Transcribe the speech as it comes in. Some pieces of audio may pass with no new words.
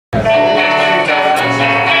know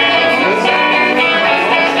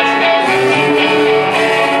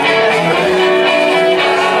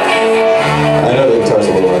the guitar's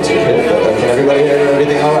a little hard to hit, but can everybody hear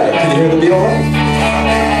everything all right? Can you hear the viola?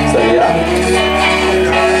 Is that yeah?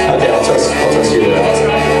 Okay, I'll trust you there, Allison.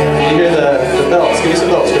 Can you hear the bells? Give me some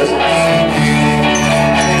bells, Chris.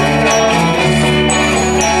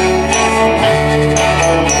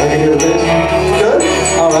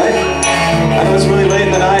 It's really late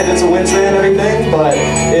in the night, it's a Wednesday and everything, but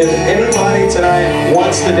if anybody tonight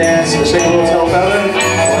wants to dance or shake a little tail feather,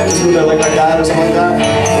 or just move their leg like that or something like that,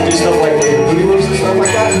 or do stuff like booty moves and stuff like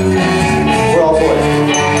that, we're all for it.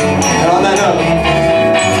 And on that note,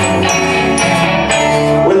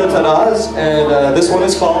 we're the Tah-Dahs, and this one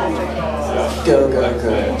is called Go, Go,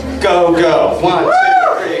 Go. Go, Go. 1, 2,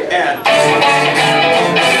 3, and...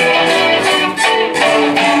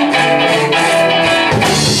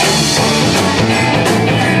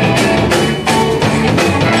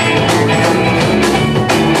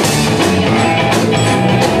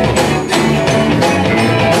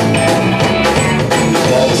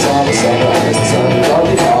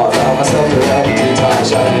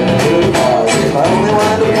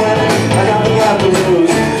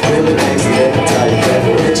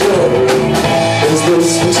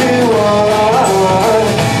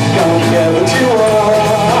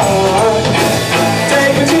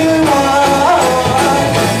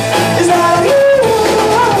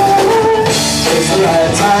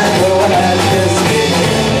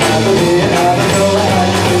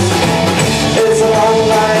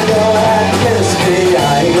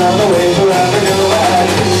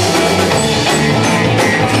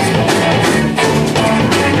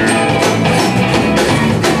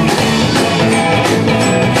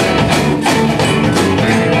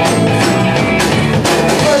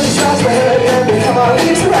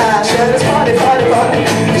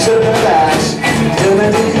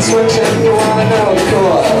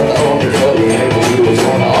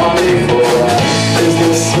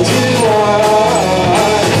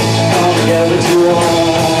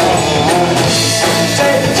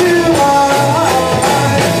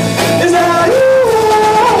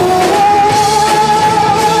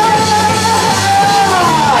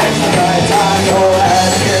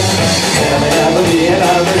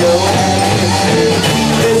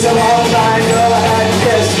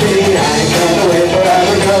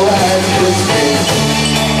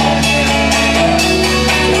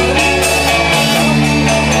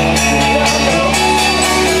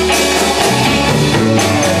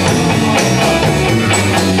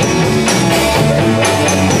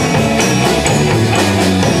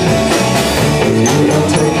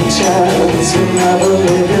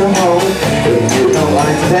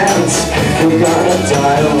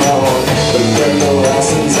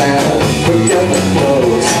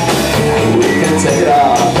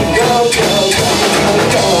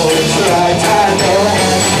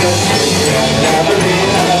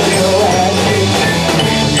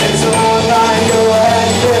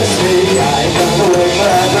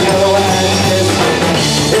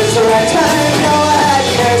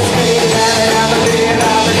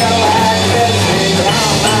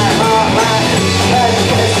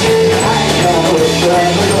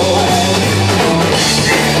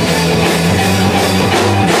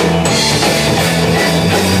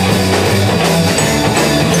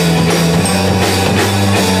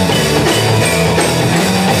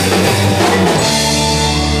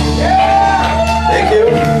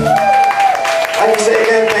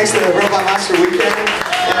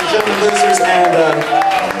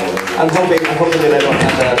 I'm hoping that I don't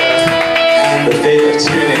have that the favorite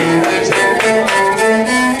tuning.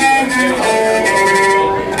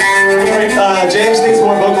 James needs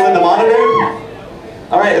more vocal in the monitor.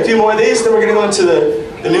 All right, a few more of these, then we're gonna go into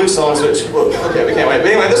the new songs. Which okay, we can't wait. But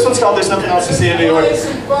anyway, this one's called "There's Nothing Else to See in New York."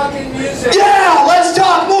 Yeah, let's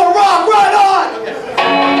talk more rock. Right on.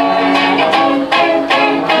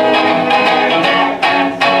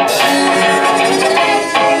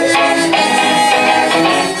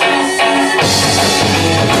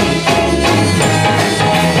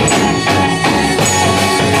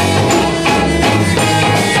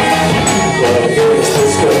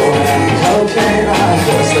 Okay.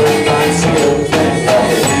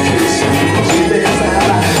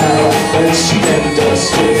 She never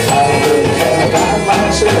does. I don't really care about my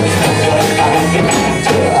shit.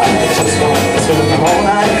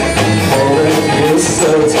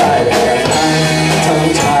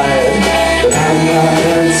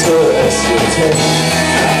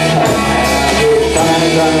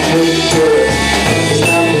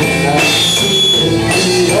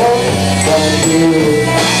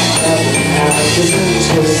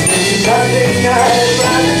 interesting, nothing I'd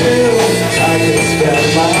rather do. I could spend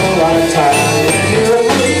my whole lifetime in your room.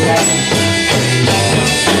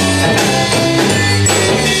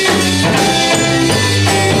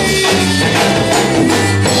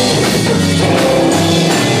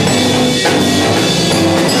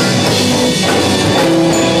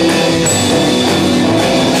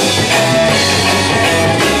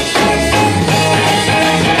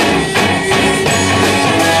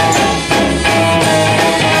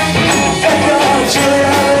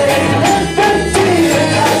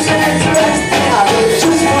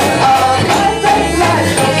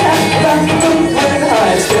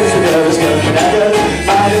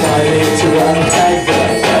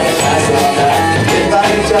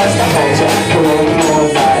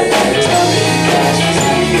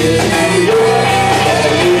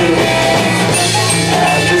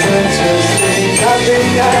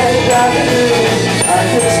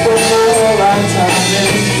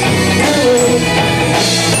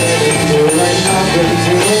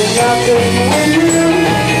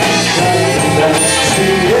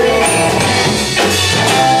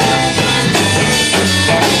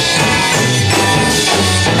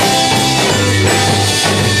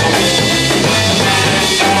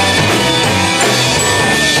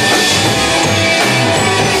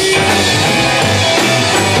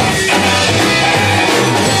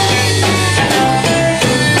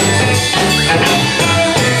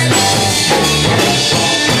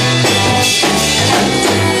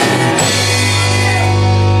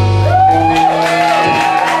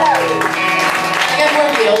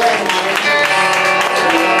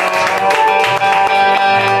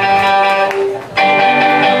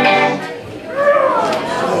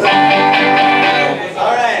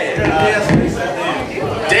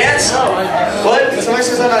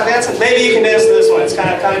 Maybe you can dance to this one. It's kind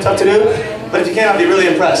of tough to do, but if you can, I'll be really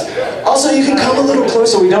impressed. Also, you can come a little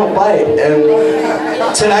closer. We don't bite, and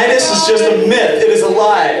tinnitus is just a myth. It is a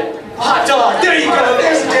lie. Hot dog. There you go.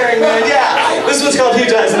 There's the daring man. Yeah. This one's called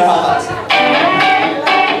Tah-Dahs and Hot Dogs.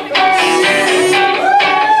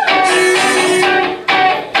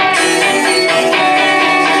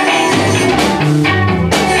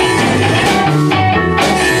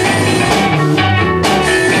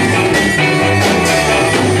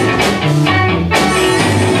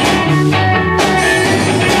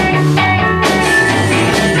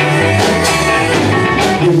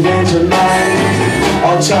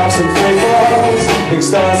 Chops and flavors, big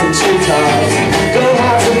stars and treetops, gold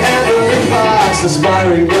hearts in every box,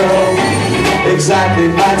 aspiring girl, exactly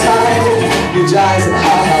my type. You jives and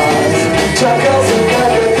ha-has, chuckles and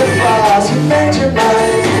good bars. You made your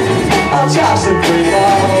mind on chops and free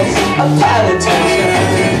balls, a pile of tension,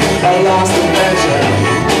 a lost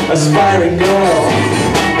adventure, aspiring girl,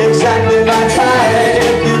 exactly my type.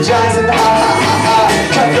 You jives and ha-ha-ha-ha,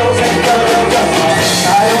 chuckles and good bars.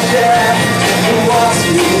 I don't care who wants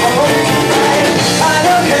you home tonight. I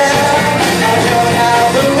don't care, I don't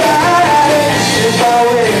have the right. It's my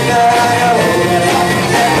way that I know it.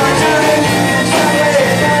 And my time, it's my way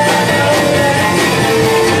that I know it.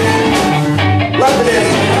 Love the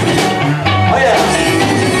dance. Oh yeah.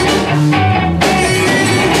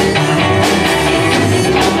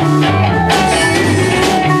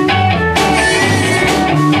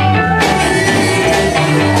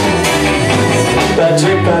 Bad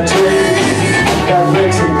trick, bad trick. Got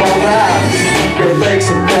bricks and ball racks, Great Lakes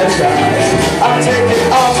and Berkshires. I'll take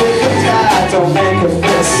it all to the tide. Don't make a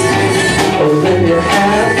fist. Open your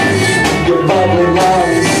hand, your bubbly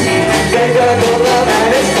lungs. They gurgle love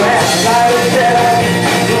and it's grand. I don't care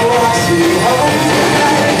who wants you home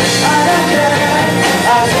tonight. I don't care,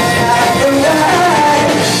 I just have the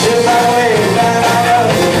right. In my way that I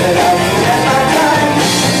know that I will have my time.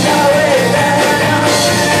 In my way that I know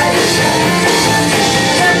that I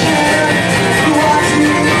can.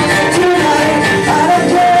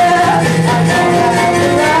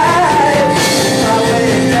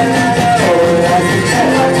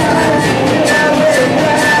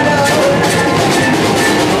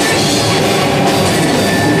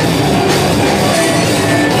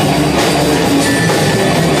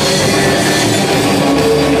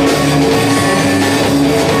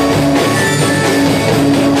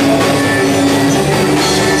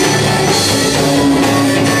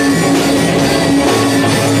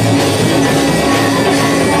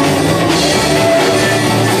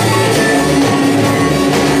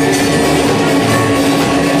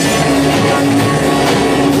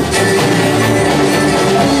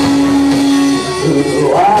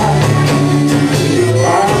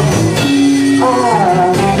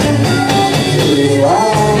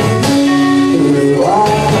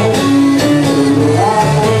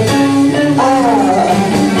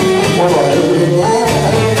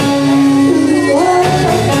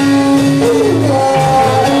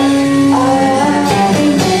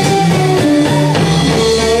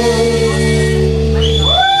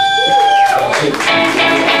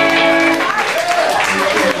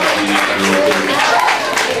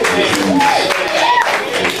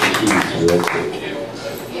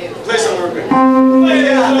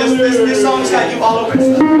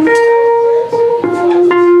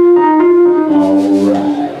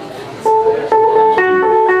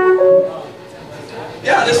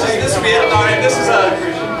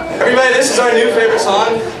 is our new favorite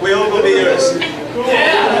song. We hope it'll be yours.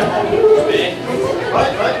 Yeah. What?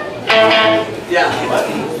 Yeah. What?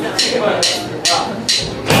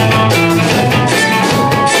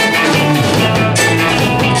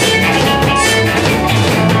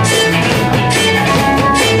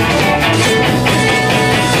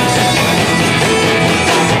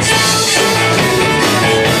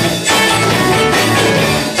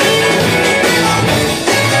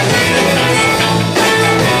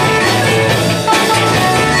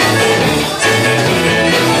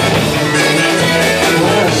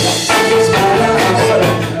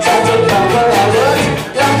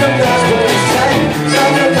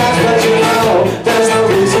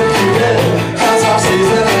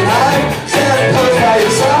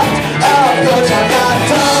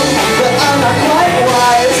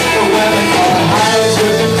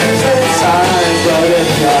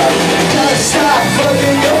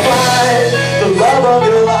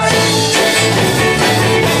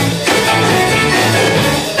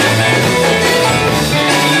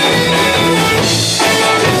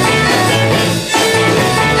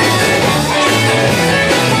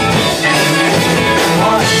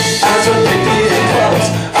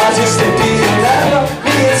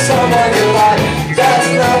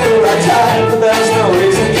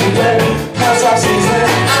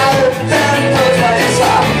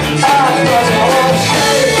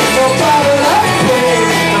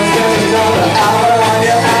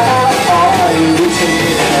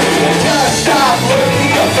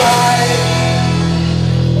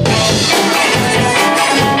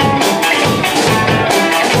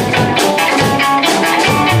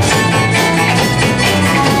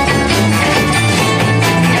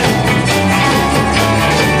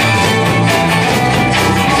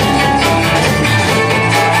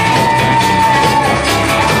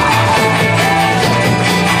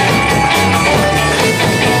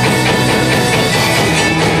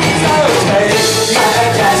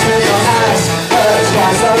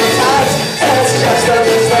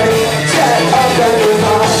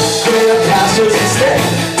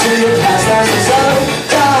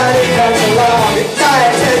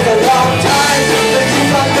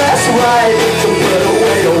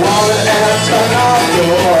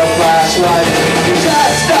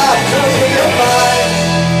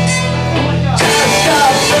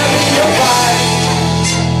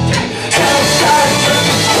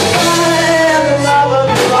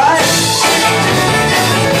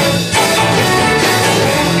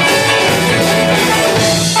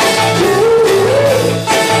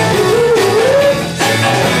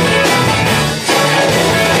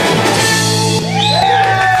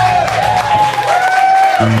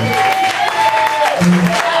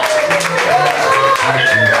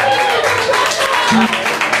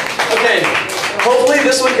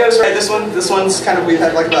 This one's kind of, we've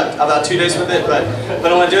had like about 2 days with it, but if I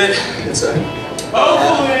don't want to do it, it's a...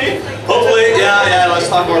 Hopefully, yeah, let's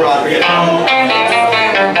talk more about it.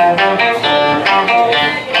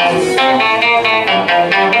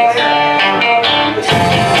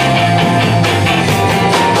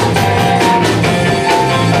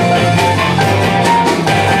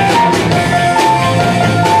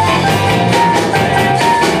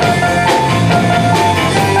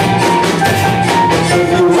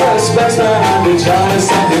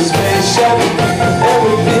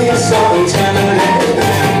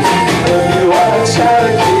 If you are a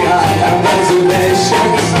charity, I have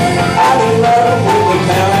reservations.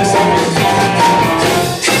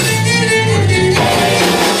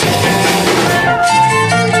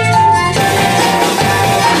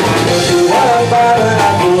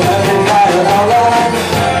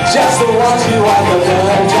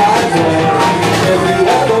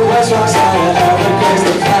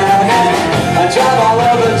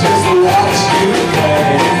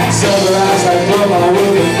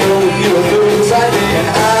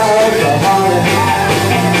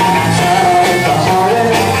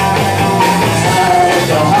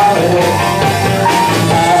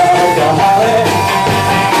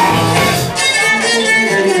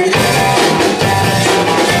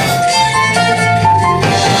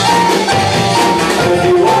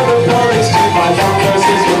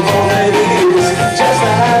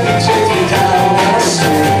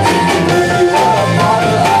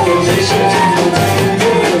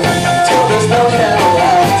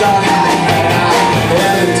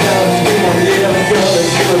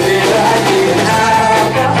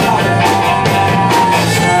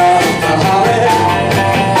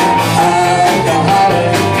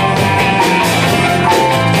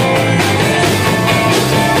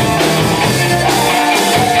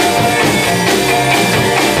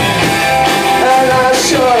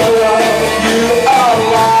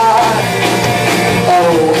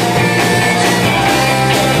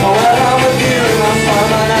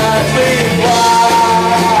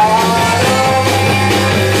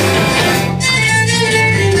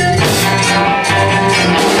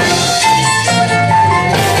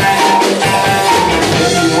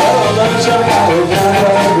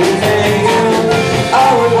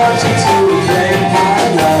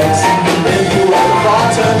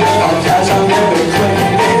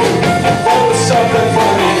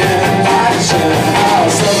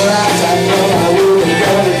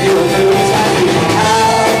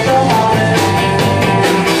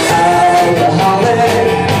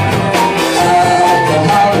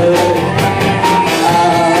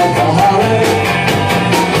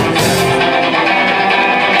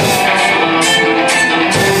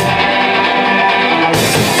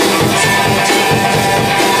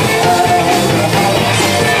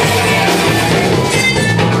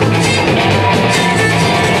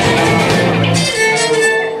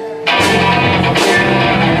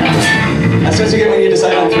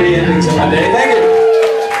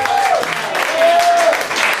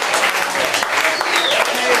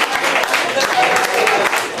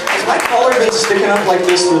 up like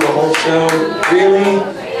this through the whole show? Really?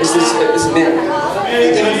 Is it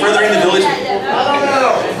even furthering the village?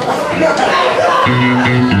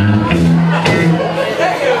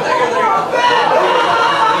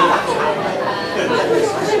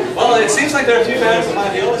 Well, it seems like there are a few fans of my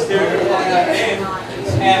Violas here who are calling that name.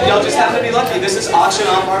 And y'all just happen to be lucky. This is auction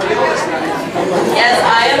off our Violas tonight. Yes,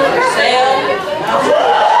 I am for sale.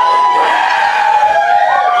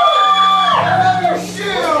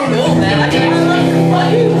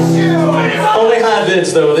 Only high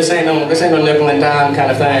bids though. This ain't no nickel and dime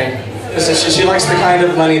kind of thing. She likes the kind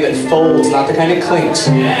of money that folds, not the kind that clinks.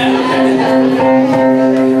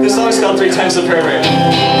 This song's called 3 Times the Prayer Rate.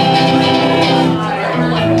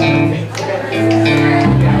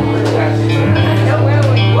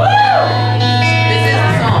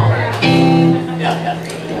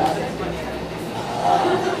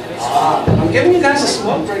 I'm giving you guys a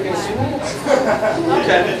smoke break in a few minutes.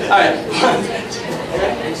 Okay, alright.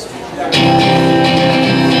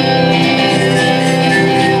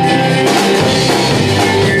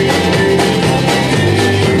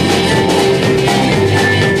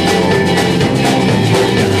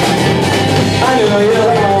 I know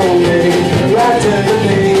you're lonely, right to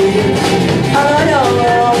me. I know you're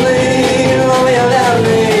lonely, you're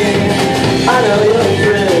lonely. I know you're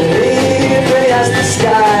pretty, pretty as the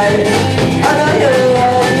sky. I know you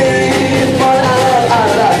love me, but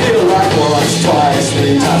I feel like once, twice,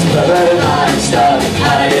 3 times better than I'm stuck.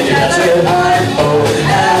 I did you that's it, I'm old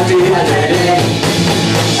and dehydrated.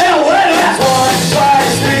 And when that's once,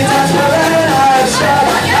 twice, 3 times better than I'm stuck.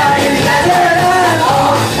 I did you that's it, I'm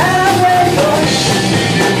old and I'm grateful.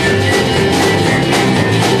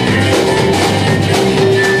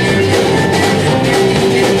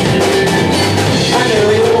 I knew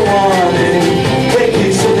you were wanting big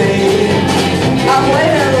piece of me. I'm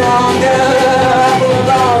waiting longer, I'm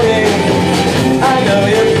longing. I know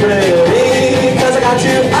you're pretty, 'cause I got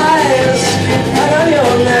 2 eyes. I know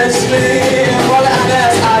you'll miss me, more than I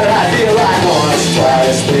miss. I feel like once,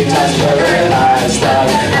 twice, 3 times better than I stop.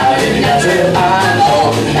 I didn't get it, I'm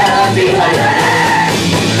home, and I'm dehydrated.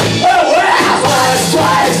 Oh, well, once,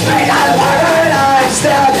 twice, 3 times better than I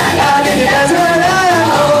stop. I didn't get it, I'm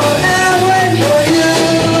home, and I'm waiting for you.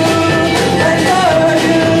 Waiting for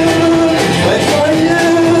you, waiting for you,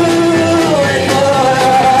 waiting for you.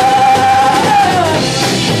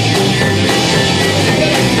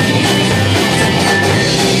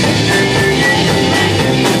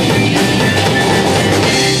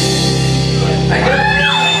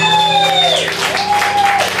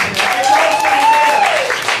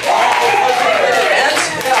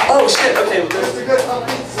 Oh shit, okay.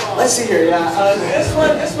 Let's see here, yeah.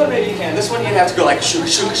 This one maybe you can. This one you'd have to go like shoot,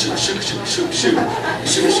 shoot, shoot, shoot, shoot, shoot, shoot,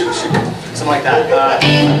 shoot, shoot, shoot. Something like that.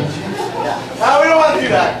 No, we don't want to do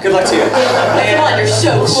that. Good luck to you. Come on, you're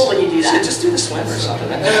so cool when you do that. Shit, just do the swim or something.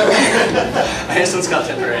 This one's got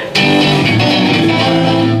temporary.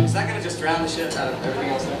 Is that gonna just drown the shit out of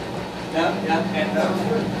everything else? No? Yeah? And no.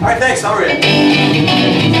 Alright, thanks, I'll read.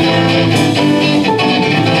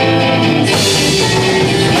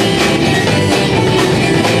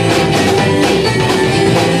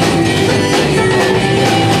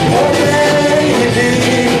 Oh baby,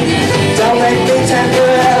 don't make me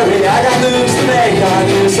temporary. I got moves to make on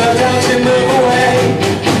you, so don't you move away.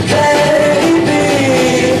 Baby,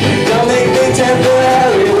 don't make me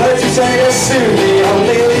temporary. Words you say will suit me,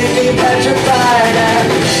 only leave me petrified.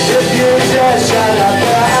 And if you just shut up,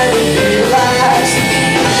 then I would be relaxed.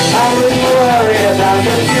 I wouldn't worry about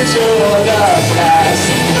the future or the past.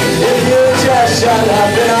 If you just shut up,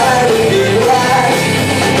 then I would be relaxed.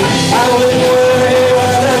 I wouldn't worry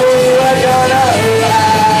whether we were gonna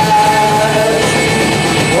last.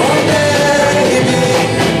 Oh baby,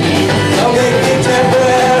 don't make me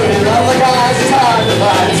temporary. Love like ours is hard to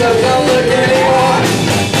find, so don't look anymore.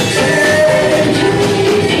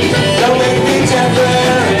 Don't make me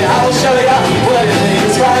temporary. I will show you what it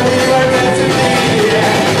means. Why we were meant to be.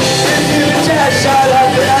 If you just shut up,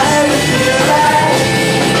 then I would be relaxed.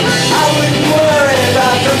 I wouldn't worry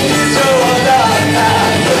about the future or the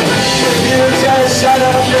past. If you just shut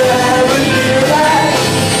up, then I would be relaxed.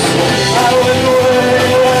 I wouldn't worry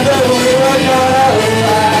whether we were gonna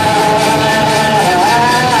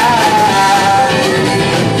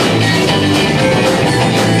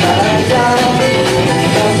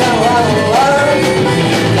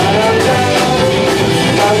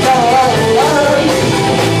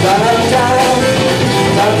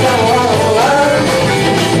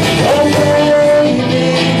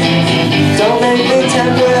Don't make me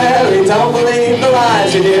temporary. Don't believe the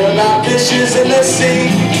lies you hear about fishes in the sea.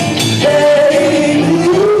 Hey,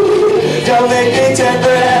 don't make me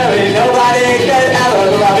temporary. Nobody can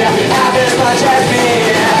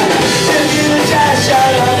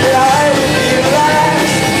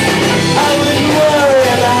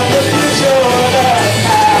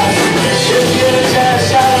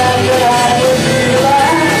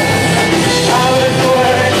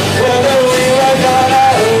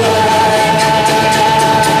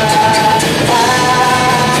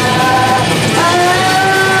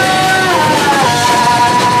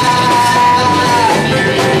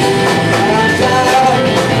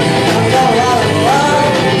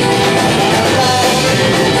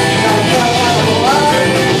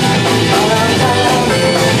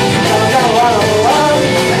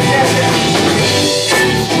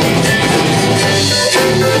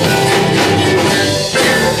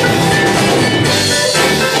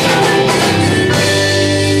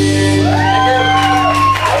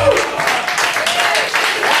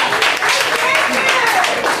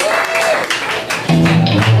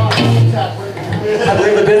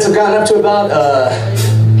up to about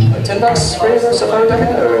like $10 for you or something like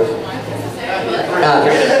that? Or?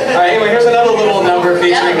 Alright, anyway, here's another little number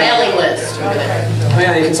featuring... Yeah, mailing list. Oh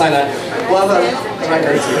yeah, you can sign that. We'll have a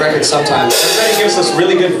record sometime. Everybody gives us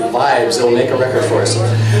really good vibes. It'll make a record for us.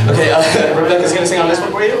 Okay, Rebecca's gonna sing on this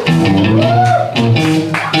one for you.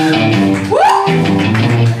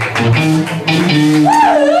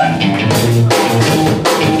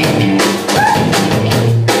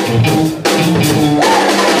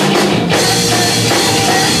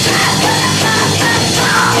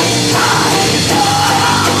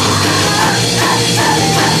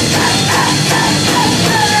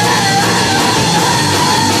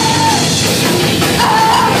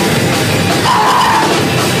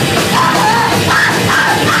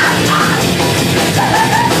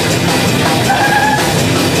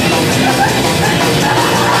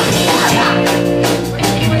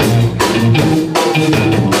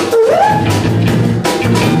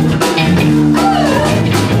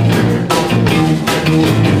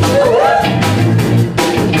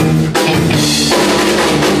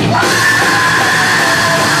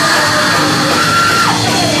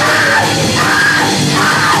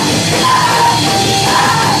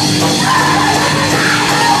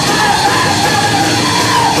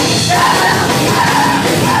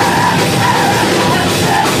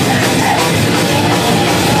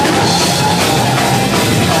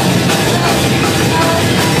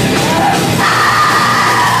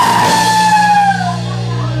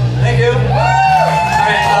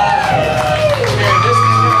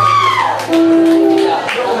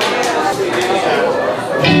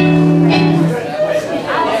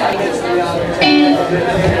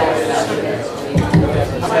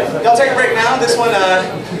 Y'all take a break now. This one,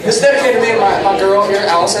 this is dedicated to me and my girl here,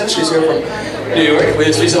 Allison. She's here from New York. We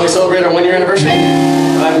just recently celebrated our 1-year anniversary. I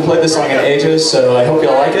haven't played this song in ages, so I hope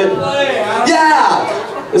y'all like it.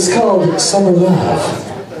 Yeah! It's called Summer Love.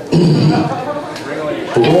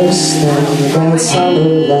 The worst thing about summer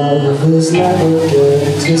love is never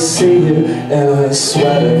getting to see you in a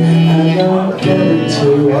sweater and not getting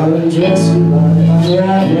to undress you like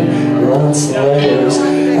unraveling lots of layers.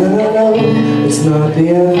 And I know it's not the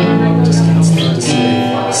end, just can't stand to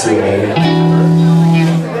see you later.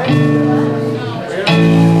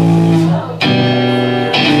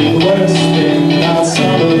 The worst thing about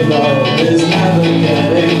summer love is never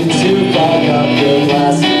getting too far up your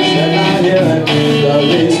glasses and not hearing the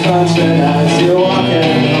leaves crunching as you're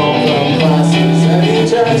walking home from classes, and you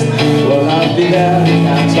just will not be there to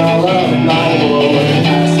catch all of my blowing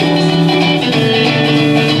passes.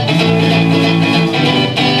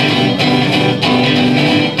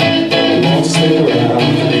 You won't stick around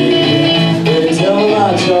for me until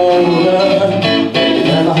much older. Maybe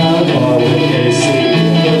then I'll have a car with AC,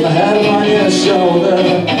 put my head on your shoulder.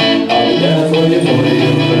 I'll be there for your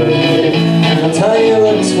birthday, and I'll tell you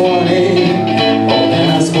look 20.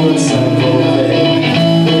 Ask one simple thing,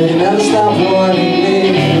 they never stop wanting me.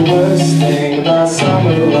 The worst thing about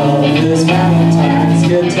summer love is Valentine's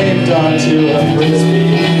get taped onto a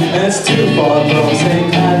frisbee, and it's too far from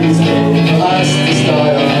St. Patty's Day for us to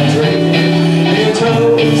start on drinking. And your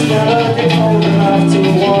toes never get cold enough to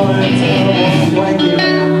warrant a warm blanket.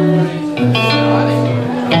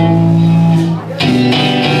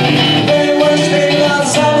 The worst thing about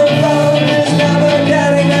summer love is never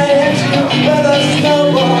getting to hit you with a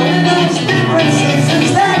snowball. And those different seasons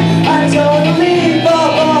that I totally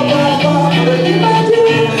fall, but you might do.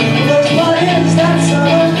 The worst part is that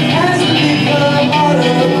summer has to become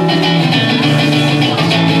autumn.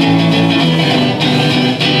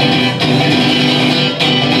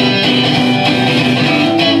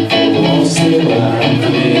 You won't stay around for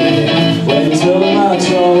me, wait till much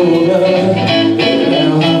older. Maybe then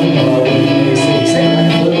I'll have a car with me, say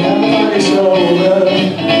like a put on my shoulder.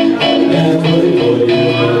 I'll be there for you,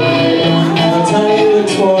 and I'll tell you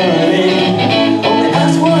it's 20. Only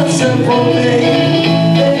ask one simple thing,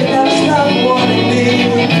 they never stop wanting me.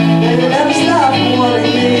 They never stop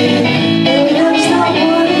wanting me. They never stop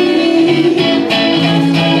wanting me.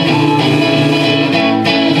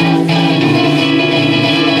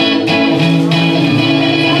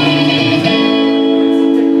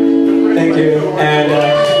 Thank you. And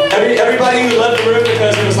everybody who left the room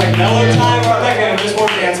because it was like mellow time, Rebecca, and just more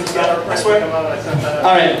dancing together. I swear.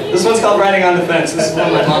 All right, this one's called Riding on the Fence. This is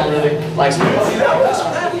one my mom really likes me. It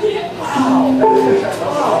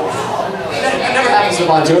never happens to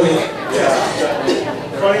Bon Jovi.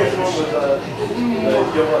 Funniest one was the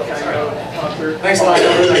Viola concert. Thanks a lot, I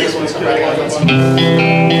really like this one's called Riding on the Fence.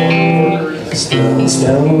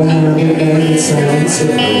 Still having any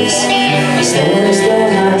senses. Still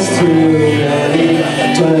has too many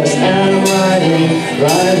twists and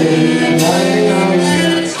riding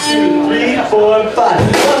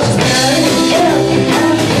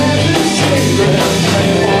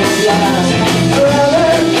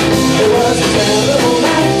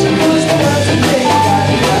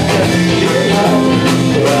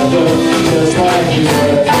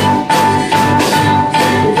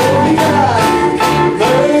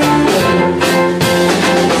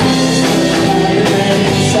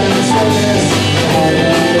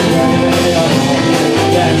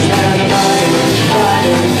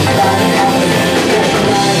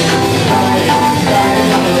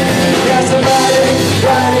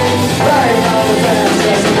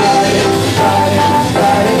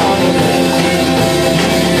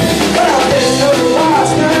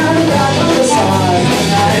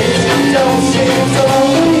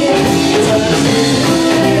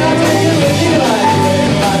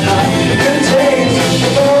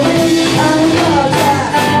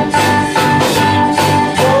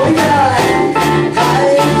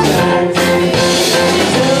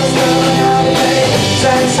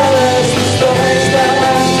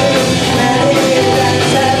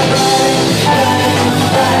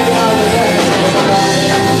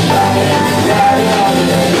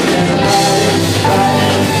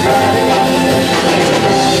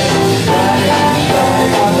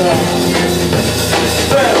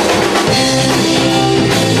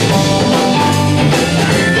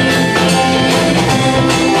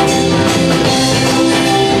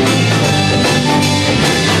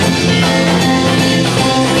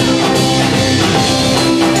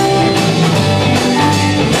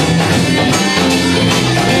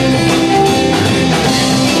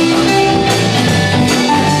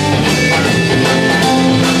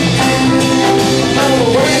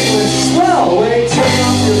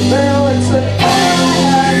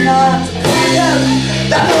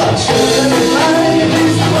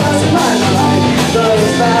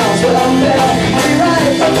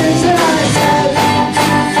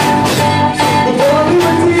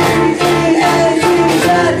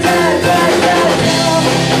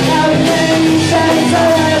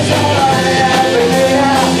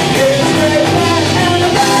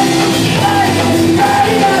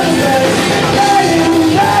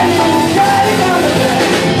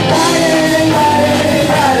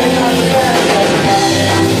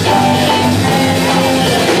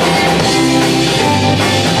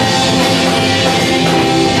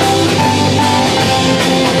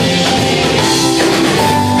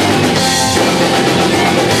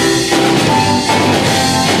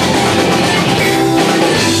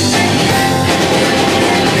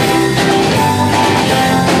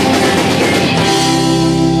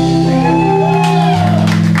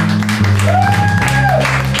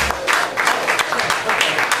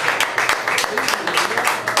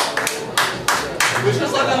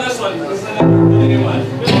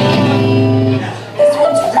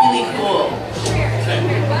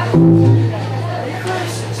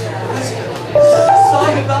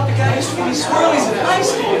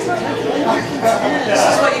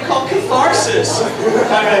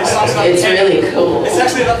song's about It's really cool. It's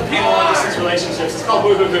actually about the pain of long-distance relationships. It's called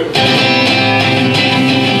Boo Boo Boo.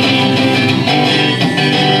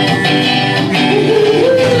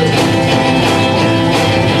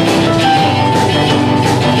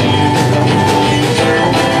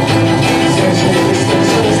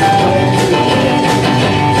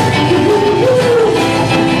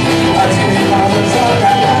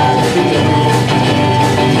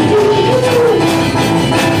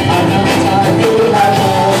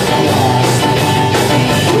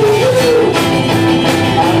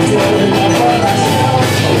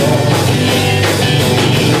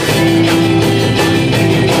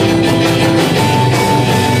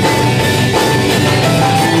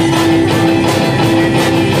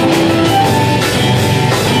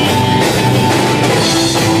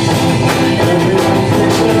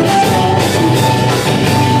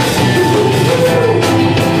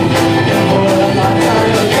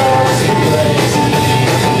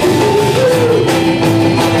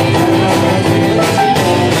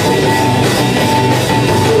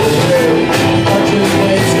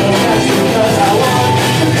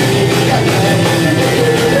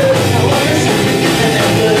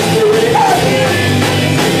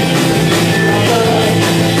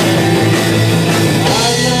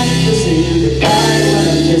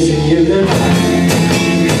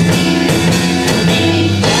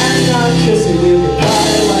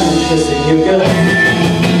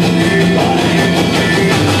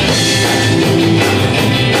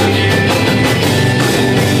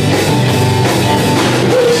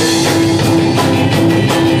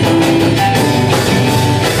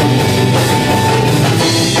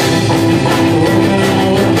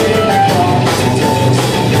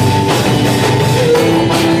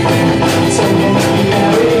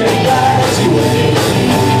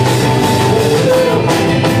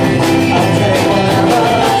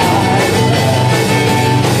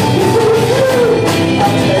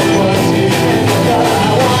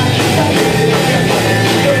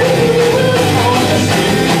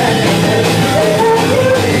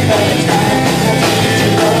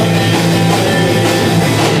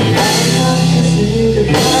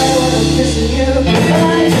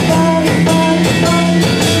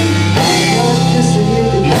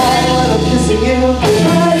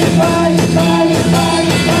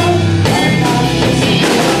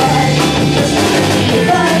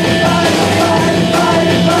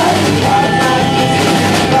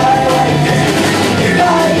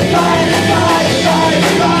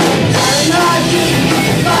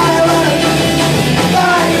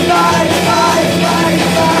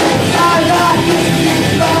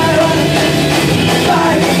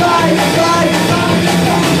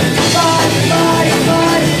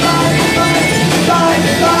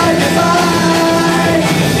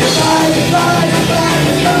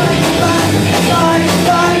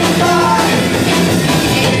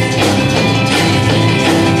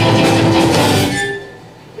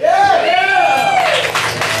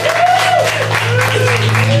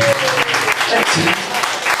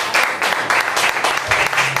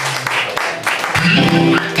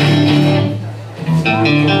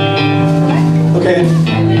 Okay,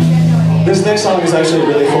 this next song is actually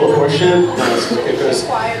really full of horseshit. It goes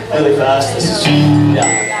really fast. This is,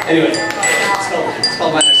 yeah. Anyway, it's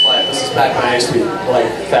called My Next Life. This is back when I used to be like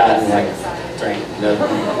fat and like drink the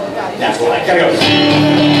natural life. Gotta go.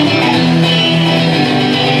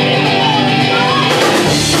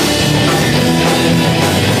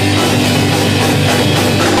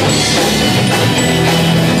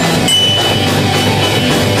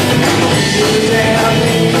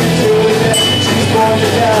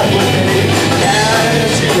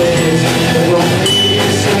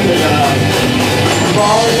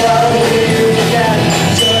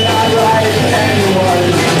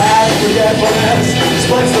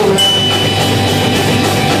 Splits the rim.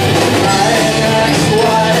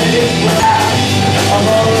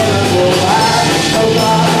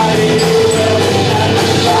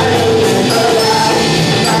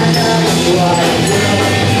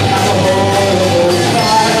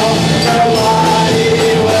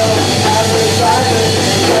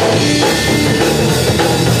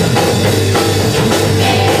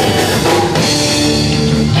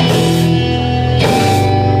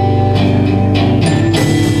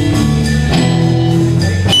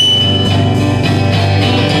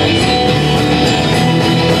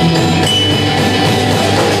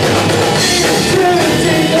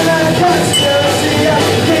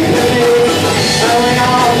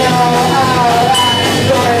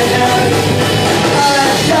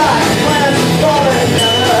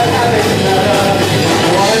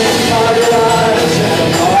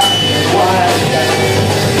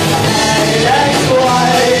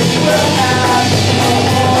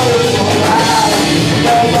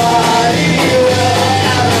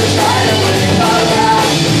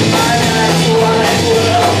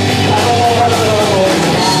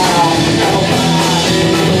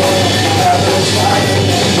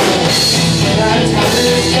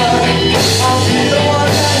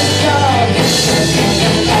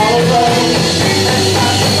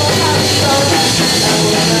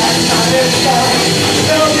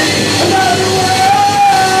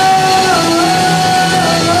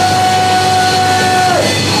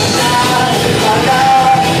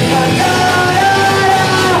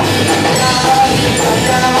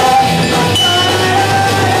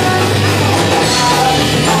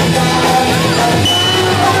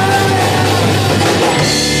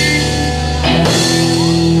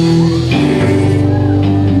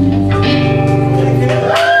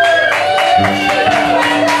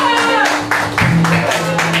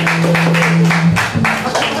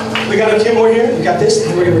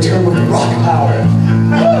 we're going to return with rock power.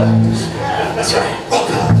 That's right, rock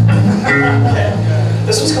power. Okay.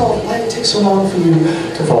 This was called Why Did It Take So Long for You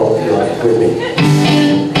to Fall in Love with Me.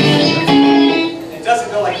 It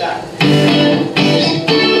doesn't go like that.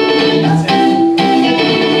 That's it.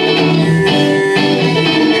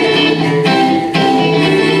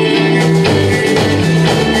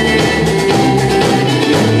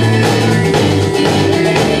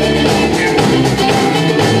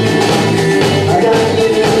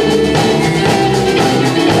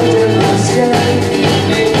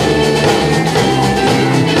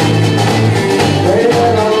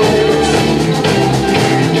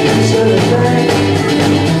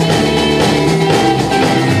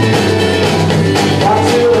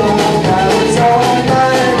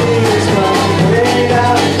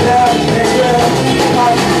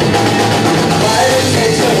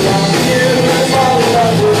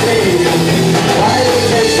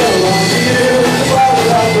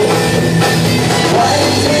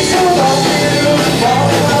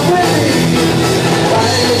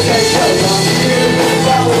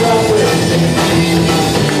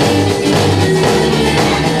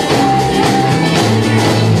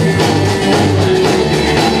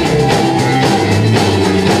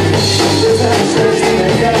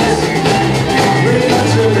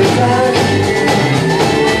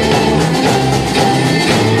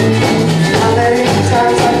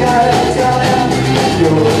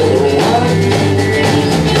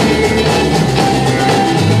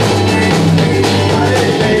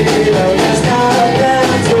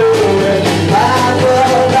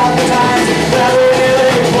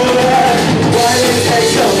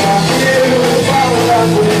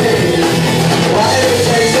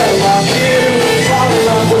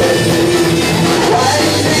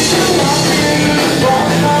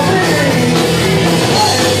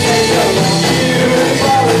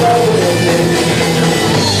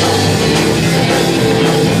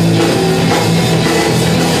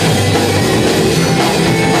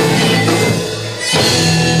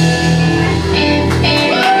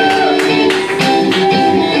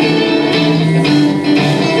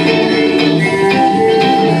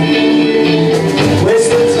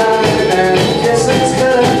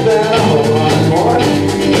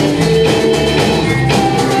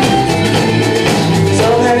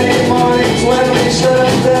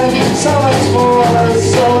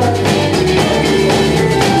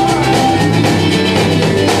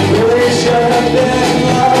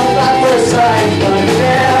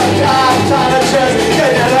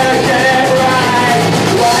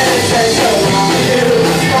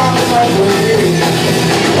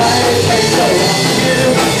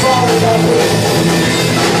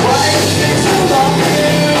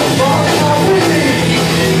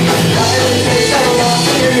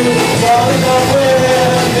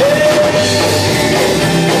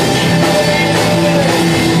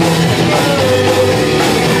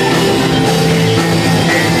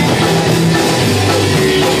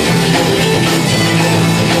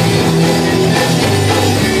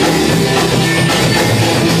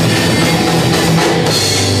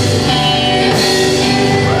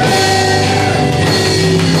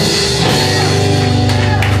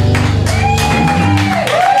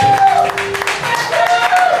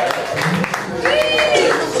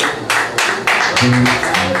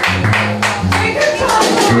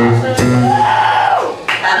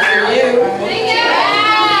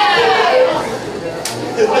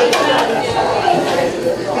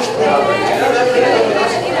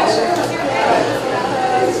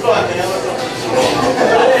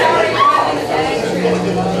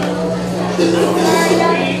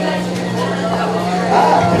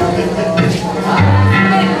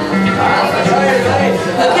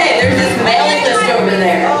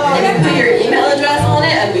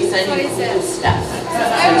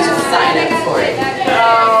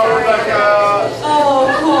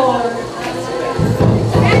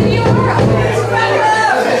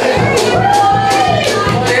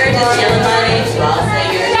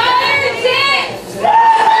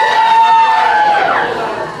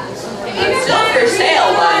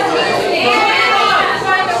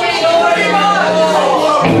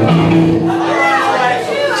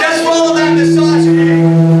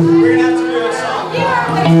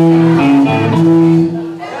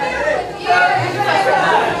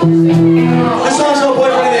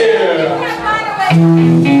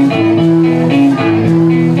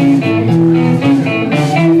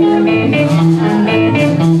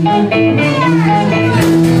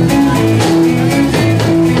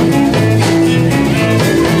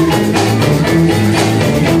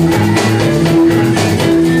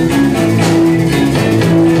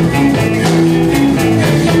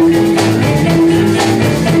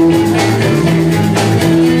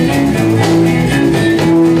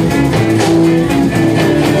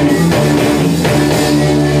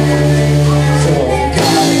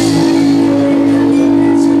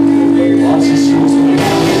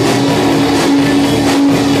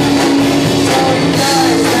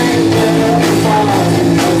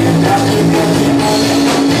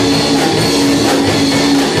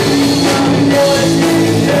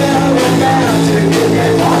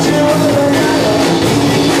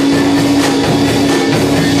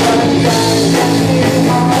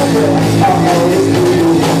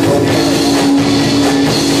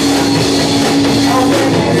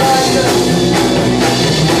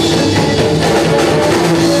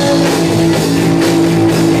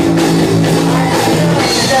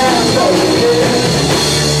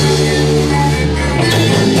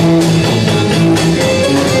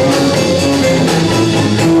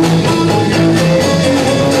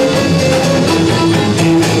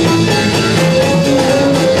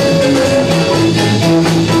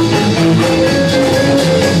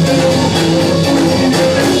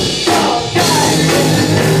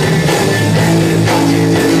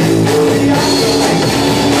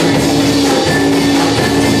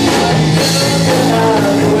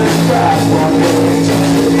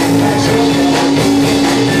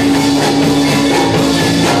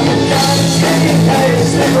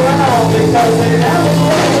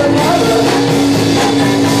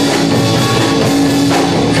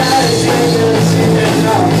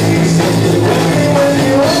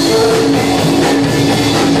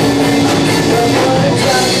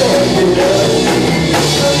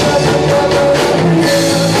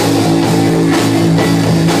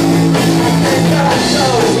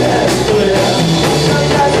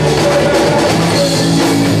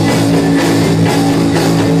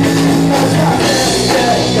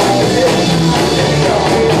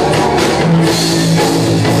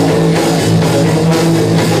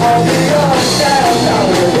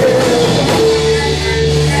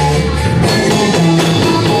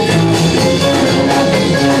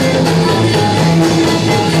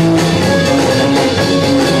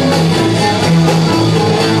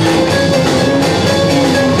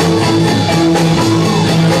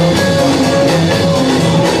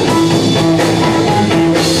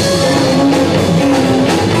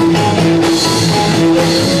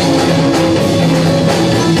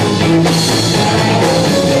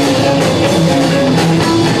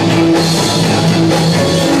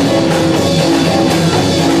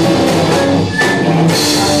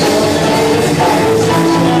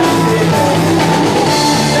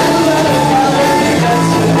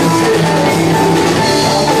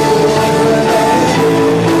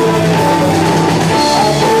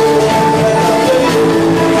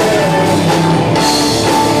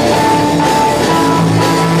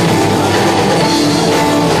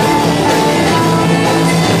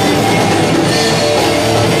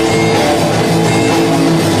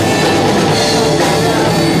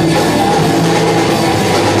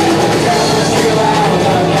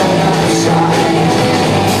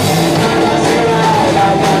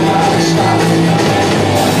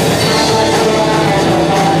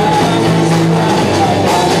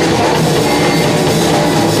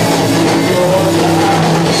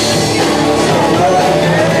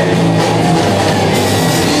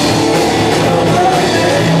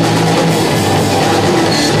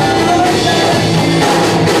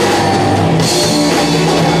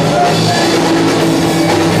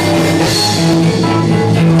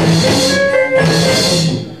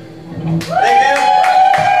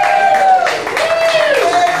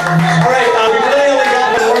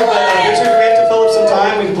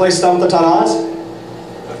 play Stump the Tah-Dahs?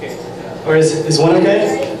 Okay. Or is one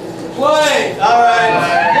okay? Play! Alright.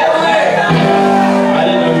 I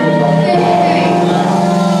didn't know you were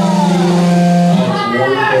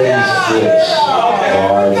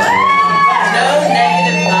No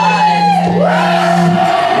negative vibes.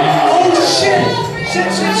 Oh shit! Shit,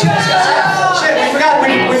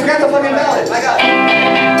 we forgot the fucking ballad. I got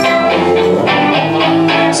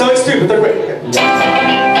it. So it's two, but they're quick.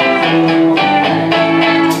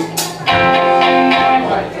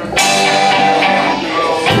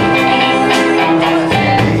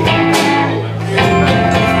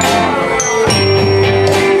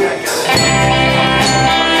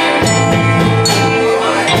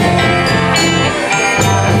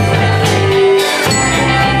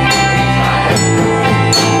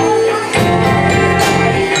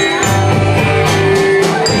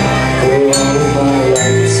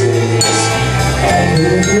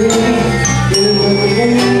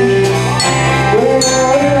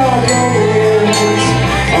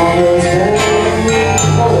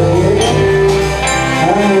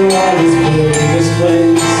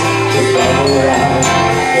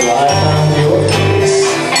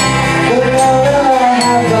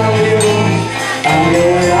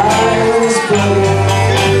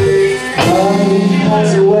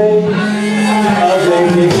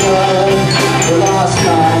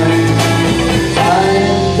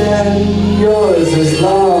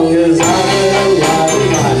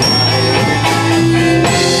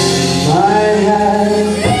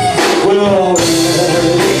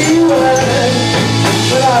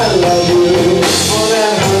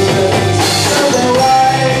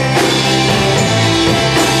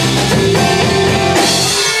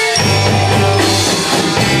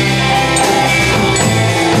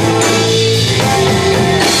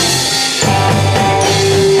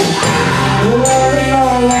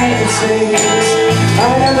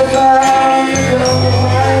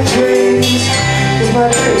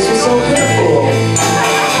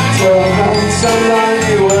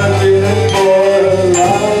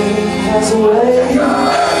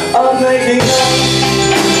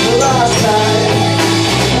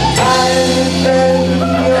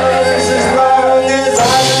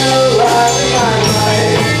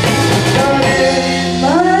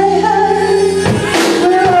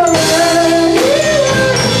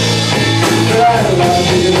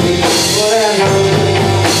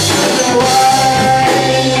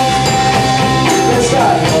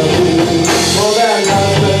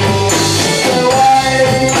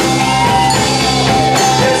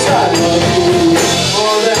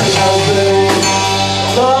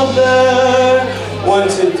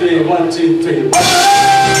 One, two, three.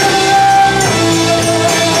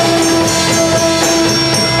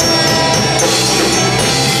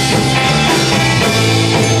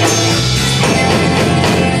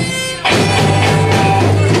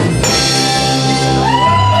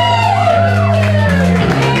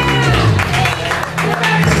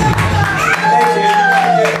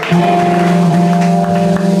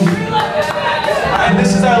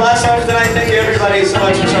 This is our last song for tonight. Thank you everybody so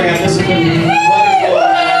much for showing up. This has been wonderful.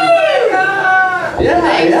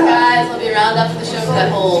 Thanks, guys. We'll be around after the show for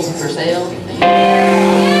that whole for sale thing.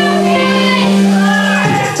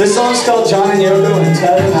 This song's called John and Yoko and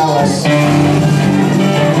Ted and Alice.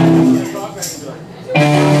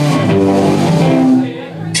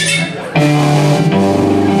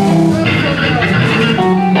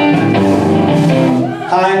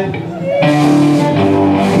 Hi.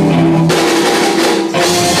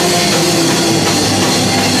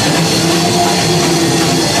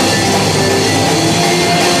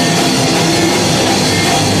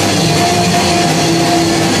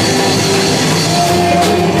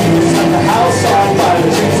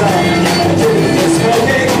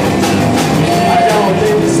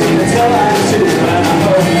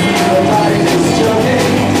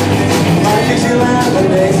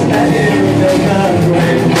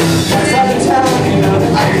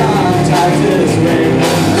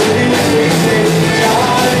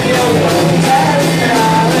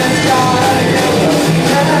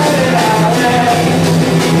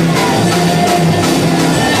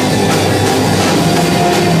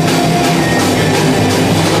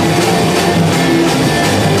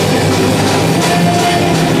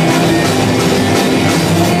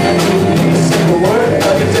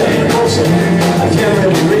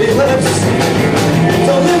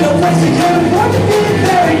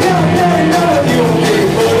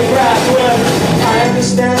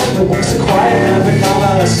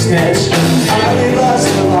 Snitch.